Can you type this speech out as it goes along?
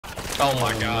Oh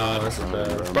my god. No, this is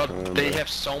bad. Bro, they have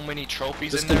so many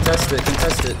trophies Just in there. contest it,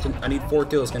 contest it. I need 4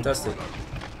 kills, contest it.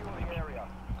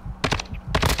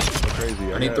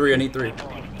 Crazy. I need 3, I need 3.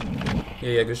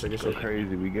 Yeah, good shit, good shit.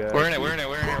 Crazy, we got. We're in it.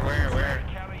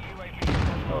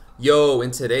 Yo,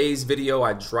 in today's video,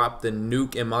 I dropped the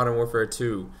nuke in Modern Warfare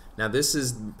 2. Now, this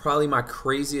is probably my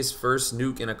craziest first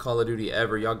nuke in a Call of Duty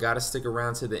ever. Y'all gotta stick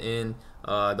around to the end.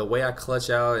 The way I clutch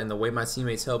out and the way my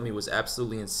teammates helped me was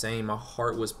absolutely insane. My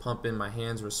heart was pumping, my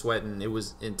hands were sweating. It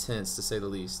was intense, to say the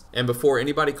least. And before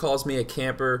anybody calls me a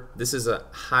camper, this is a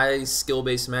high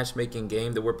skill-based matchmaking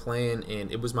game that we're playing, and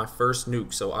it was my first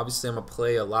nuke. So obviously, I'm gonna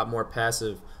play a lot more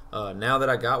passive. Now that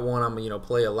I got one, I'm gonna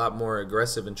play a lot more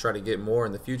aggressive and try to get more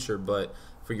in the future. But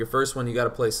for your first one, you gotta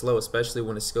play slow, especially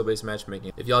when it's skill-based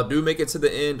matchmaking. If y'all do make it to the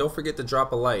end, don't forget to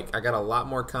drop a like. I got a lot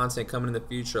more content coming in the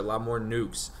future, a lot more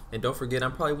nukes. And don't forget,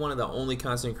 I'm probably one of the only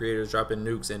content creators dropping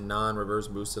nukes in non-reverse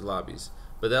boosted lobbies.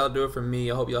 But that'll do it for me.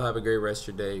 I hope y'all have a great rest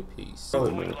of your day. Peace. I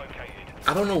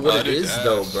don't know what it is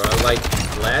though, bro. Like,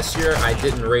 last year, I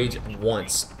didn't rage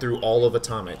once through all of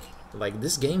Atomic. Like,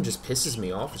 this game just pisses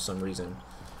me off for some reason.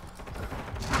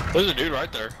 There's a dude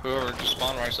right there. Whoever just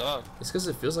spawned right side. It's because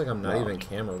it feels like I'm not even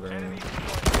camo, man.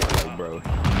 Like, bro, he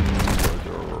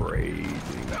was raging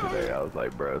today. I was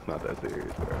like, bro, it's not that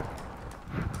serious, bro.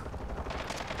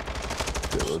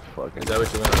 It was fucking. Is that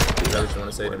what you want? Is that what you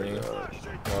want to say to me?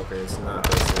 Well, okay, it's not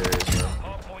that serious,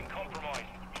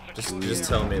 bro. Just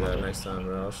tell me that next time,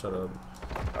 bro. I'll shut up.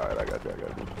 All right, I got you.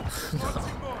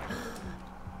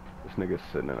 This nigga's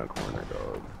sitting in a corner,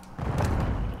 dog.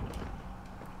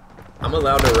 I'm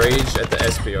allowed to rage at the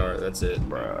SPR, that's it.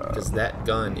 Because that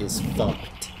gun is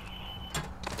fucked.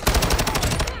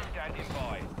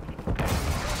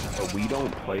 But we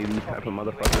don't play these type of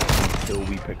motherfuckers until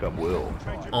we pick up Will.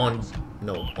 On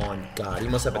God. He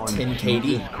must have a 10 KD.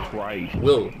 Jesus Christ.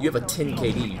 Will, you have a 10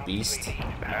 KD, beast.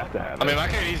 Have to have I mean, my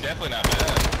KD's definitely not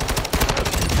bad.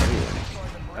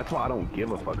 That's why I don't give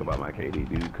a fuck about my KD,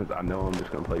 dude, because I know I'm just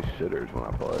gonna play shitters when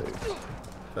I play.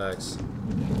 Facts.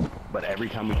 But every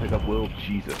time we pick up Will,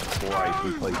 Jesus Christ,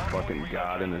 we play fucking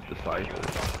God and his disciples.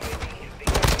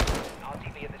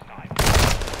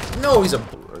 No, he's a...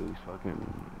 Or these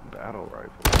fucking battle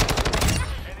rifles.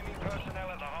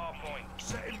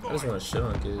 I just want to shit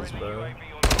on kids, bro.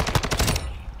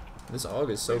 This AUG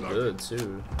is so good,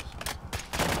 too.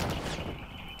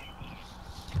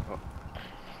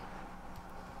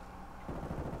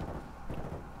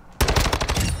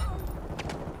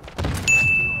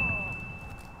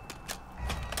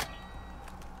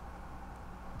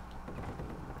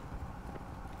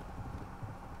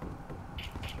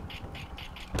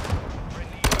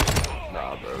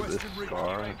 Nah, bro, this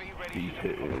scar, he's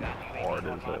hitting hard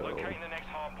as hell.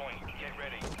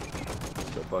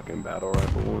 The fucking battle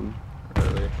rifle one.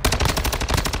 Really.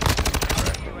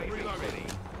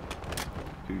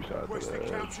 2 shots of that.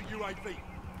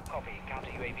 Copy,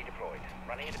 counter UAV deployed.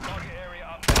 Running into target area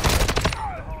up.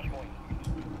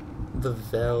 The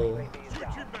VL.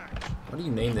 Why do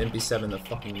you name the MP7 the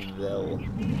fucking VL?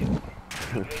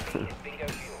 Bingo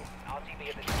fuel. RTB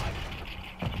at this time.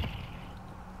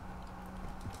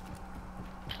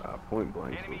 Point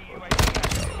blank was crazy.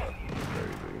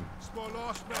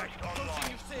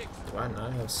 Do I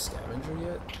not have scavenger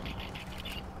yet?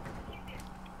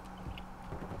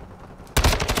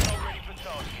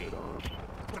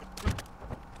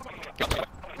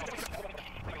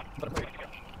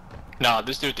 Nah,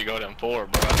 this dude to go down 4,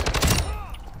 bro.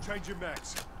 Change your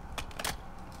max.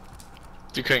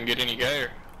 You couldn't get any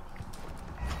gayer.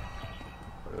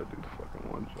 That dude's fucking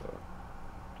one shot.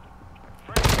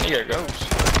 Here it goes.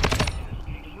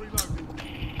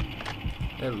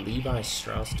 That Levi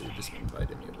Strauss dude just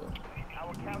invited me, bro.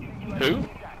 Who?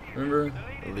 Remember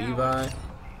Levi?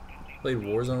 Played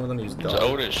Warzone with him. He's He's dog.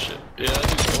 old as shit. Yeah,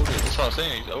 he's old as. That's what I'm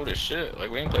saying. He's old as shit. Like,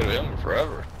 we ain't played with him in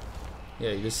forever.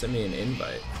 Yeah, he just sent me an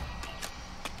invite.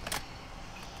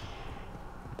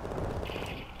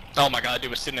 Oh my god, dude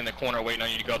was sitting in the corner waiting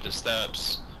on you to go up the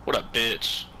steps. What a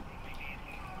bitch.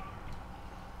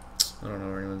 I don't know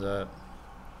where anyone's at.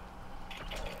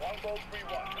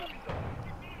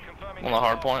 On the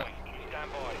hard point.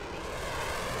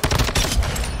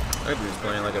 That dude's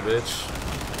playing like a bitch.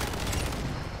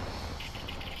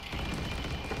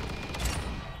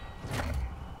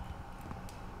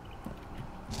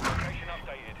 Location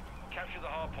updated. Capture the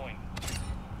hard point.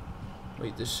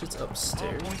 Wait, this shit's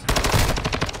upstairs?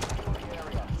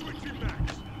 Switching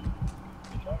max.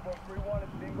 1.31 is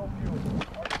bingo fuel.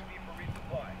 RTB for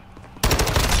resupply.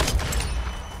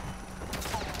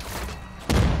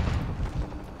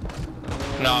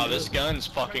 Nah, this gun's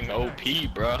fucking OP,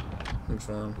 bruh. Which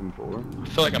one? M4. I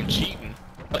feel like I'm cheating.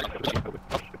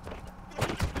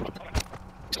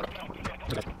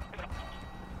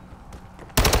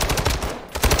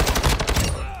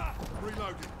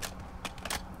 Reloading.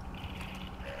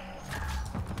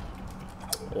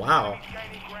 Wow.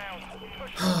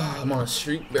 I'm on a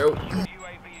streak, bro.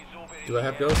 Do I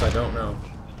have ghosts? I don't know.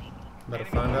 Better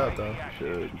find out though.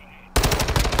 Should.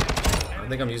 I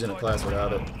think I'm using a class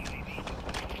without it.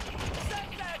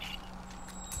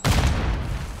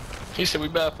 He said we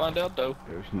better find out though.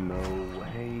 There's no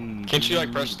way. Can't you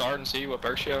like press start and see what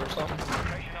perks you have or something?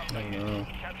 I don't know.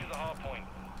 Capture the hard point.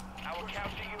 Our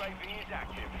counter UAV is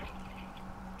active.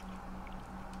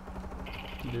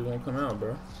 Dude won't come out,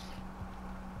 bro.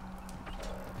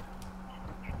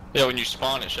 Yeah, when you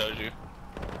spawn it shows you.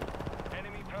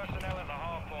 Enemy personnel at the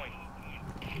hard point.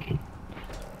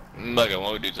 Like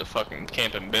a dude's a fucking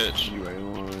camping bitch. You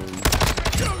ain't lying.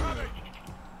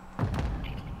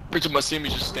 Bitch, must see me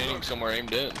just standing somewhere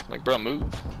aimed in. Like, bro, move.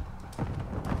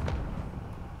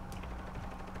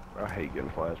 I hate getting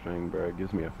flashbang, bro. It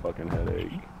gives me a fucking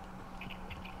headache.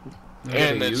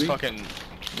 And it's fucking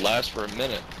lasts for a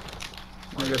minute.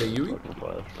 You got a Yui? Fucking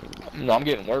flashbang. No, I'm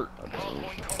getting work.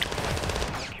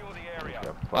 Secure the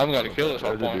area. I haven't got to kill this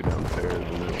whole There's a dude point. downstairs and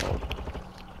they're all...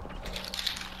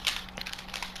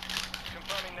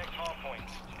 Confirming next hard point.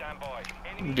 Stand by.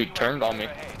 Enemy Dude turned on me.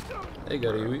 They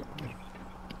got a Yui.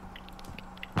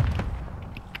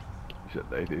 You said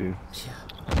they do. Yeah.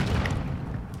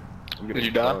 I'm Did getting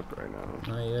you die? fucked right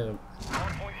now. Not yet.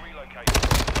 Hard point relocated.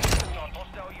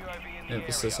 Hostile UAV in the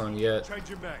Emphasis area. on yet.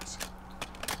 Changing mags.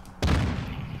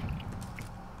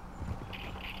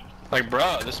 Like,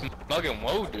 bro, this fucking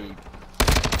whoa, dude.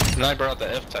 And I brought out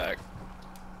the F tag.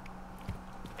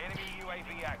 Enemy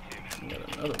UAV active.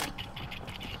 Got another one.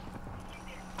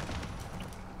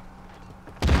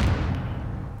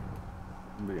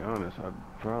 To be honest, I'd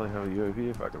probably have a UAV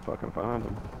if I could fucking find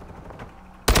them.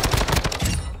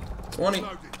 20.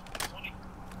 Reloading.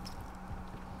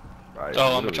 Right,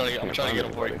 Oh, I'm literally trying to can't get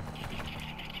him for you.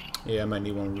 find Yeah, I might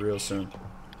need one real soon.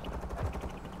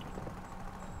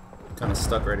 Kind of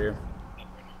stuck right here.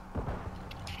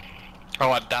 Oh,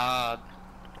 I died.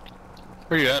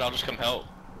 Where you at? I'll just come help.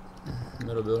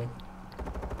 Middle building.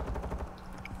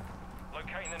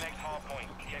 Locating the next hard point.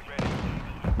 Get ready.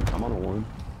 anybody. I'm on a one.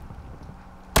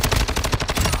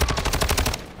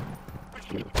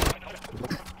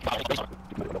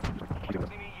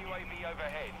 Enemy UAV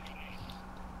overhead.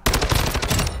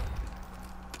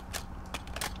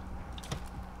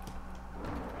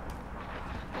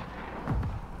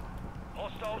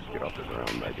 Hostiles Get off the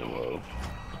ground, make it low.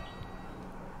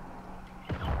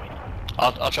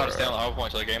 I'll try to stay on the hard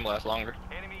point so the game lasts longer.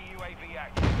 Enemy UAV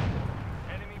active.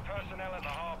 Enemy personnel at the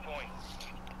hard point.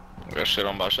 I got shit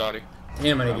on by Shoddy.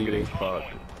 Damn, I need I'm a getting Yui.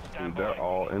 fucked. Dude, they're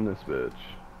all in this bitch.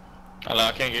 I know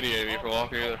I can't get a UAV for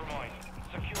Walker either. Compromised.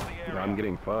 Secure the area. I'm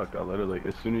getting fucked. I literally,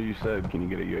 as soon as you said, can you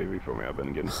get a UAV for me, I've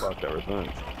been getting fucked ever since.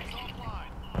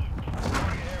 Target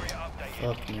area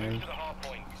updated. Fuck, man. Move to the hard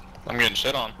point. I'm getting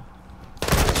shit on.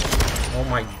 Oh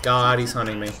my god, he's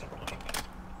hunting me.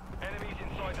 Enemies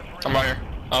inside the perimeter. I'm right here.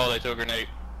 Oh, they threw a grenade.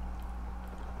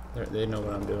 They know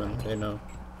what I'm doing. They know.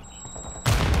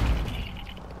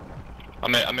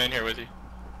 I'm in here with you.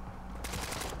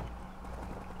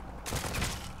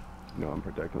 No, I'm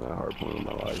protecting that hard point of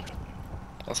my life.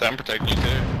 I'll say I'm protecting you too.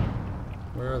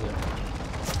 Where are they?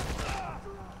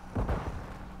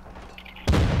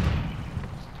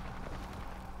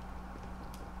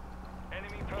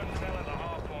 Enemy personnel at the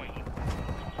hard point.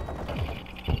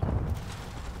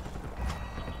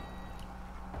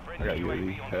 I got UAV.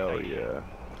 on Hell station. yeah.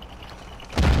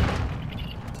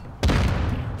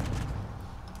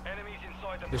 Enemies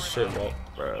inside the This perimeter. shit, Walt.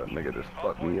 Bruh, nigga just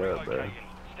Hard fucked me point up, bruh. relocating.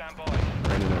 Stand by.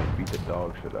 Brandon and beat the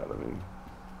dog shit out of me.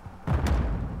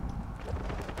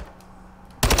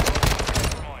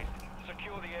 Compromised.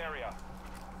 Secure the area.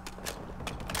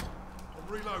 I'm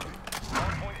reloading.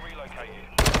 Hard point relocated.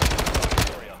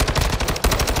 Area.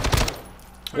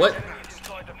 What? Enemies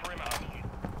inside the perimeter.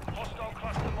 Hostile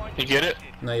cluster mine You get it?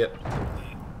 detected. Not yet.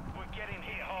 We're getting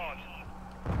hit hard.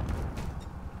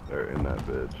 They're in that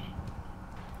bitch.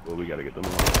 Well, we gotta get them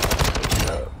on.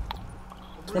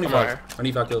 25. I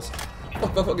need 5 kills.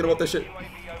 Fuck, fuck, fuck, get him off that shit. UAV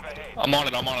overhead. I'm on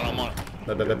it. I'm on it. I'm on it.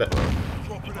 Bet, bet, bet, bet.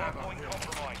 Dropping Hard ammo point here.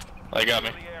 compromised. They got me.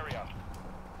 Secure the area.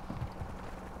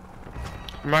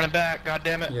 I'm running back. God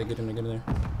damn it. Yeah, get in there.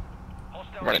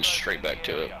 Hostile Running straight back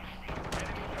to it. area.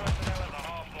 Enemy personnel at the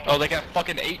hard point. Oh, they got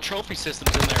fucking 8 trophy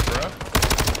systems in there, bro.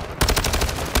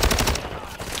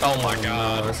 Oh my No,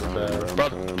 god. this is bad. Bro,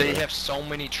 they have so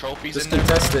many trophies Just in there.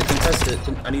 contest it, contest it.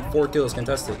 I need 4 kills,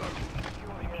 contest it.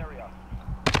 Secure the area.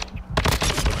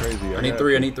 Crazy. I need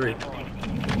 3, I need 3.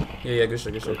 Yeah, good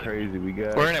shit, good Go shit. crazy. We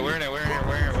got. We're in it, we're in it, we're in it,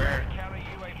 we're in it, we're in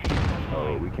it.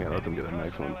 Oh, we can't let them get the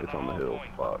next one. It's on the hill.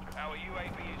 Fuck. Our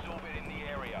UAV is orbiting the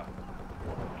area.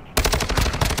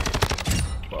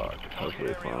 Fuck. Hopefully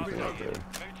it finds me out there.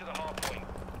 Move to the hard point.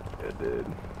 It did.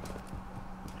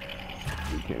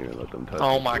 We can't even let them touch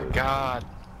Oh this my shit. god.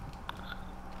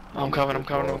 I'm coming, I'm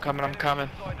coming, I'm coming, I'm coming.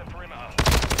 Inside the perimeter.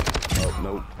 Oh,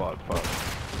 no. Fuck,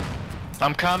 fuck.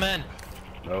 I'm coming.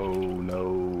 No,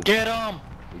 no. Get him.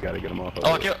 We gotta get him off of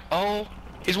Oh, I it. kill. Oh,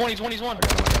 he's one, he's one, he's one. I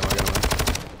got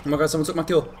him. Oh my god, someone took my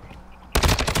kill.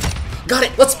 Got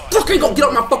it! Let's fucking go! Get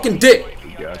off my fucking dick!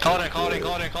 We got Call you. it in, call it in,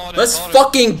 call it in, call it in. Let's call it in.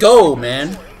 fucking go,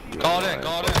 man! Call it in,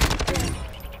 call it in.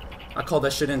 I called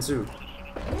that shit in too.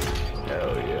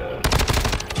 Hell yeah.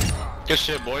 Good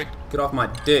shit, boy. Get off my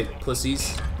dick,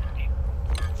 pussies.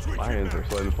 My hands are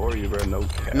sweating for you, bro. No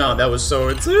cap. No, that was so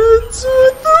intense.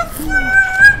 What the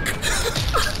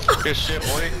fuck? Good shit,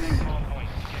 boy.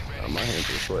 My hands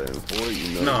are sweating for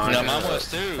you. No, No, mine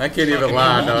was too. I can't even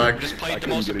lie, dog. Just played the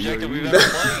couldn't most get a objective UAV. we've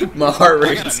ever played. My heart I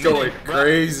rate got a is going minute, bro.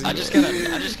 crazy. I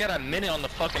just got a minute on the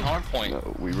fucking hard point.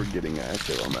 No, we were getting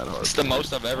active on that hard. It's the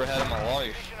most I've ever had in my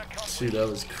life. Dude, that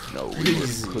was No, we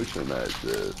crazy. were pushing that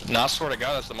shit. No, I swear to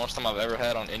God, that's the most time I've ever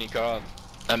had on any COD.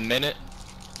 A minute.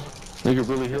 Nigga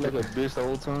really hit like a bitch the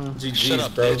whole time. Shut GG's,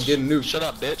 up, bro. bitch. Getting nuked. Shut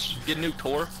up, bitch. Get nuked,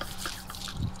 whore.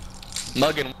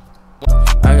 Mugging.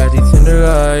 I got these Tinder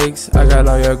likes, I got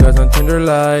all your girls on Tinder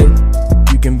like.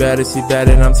 You can better see that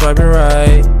and I'm swiping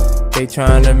right. They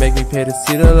trying to make me pay to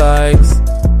see the likes,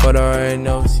 but I already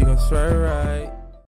know she gon' swipe right.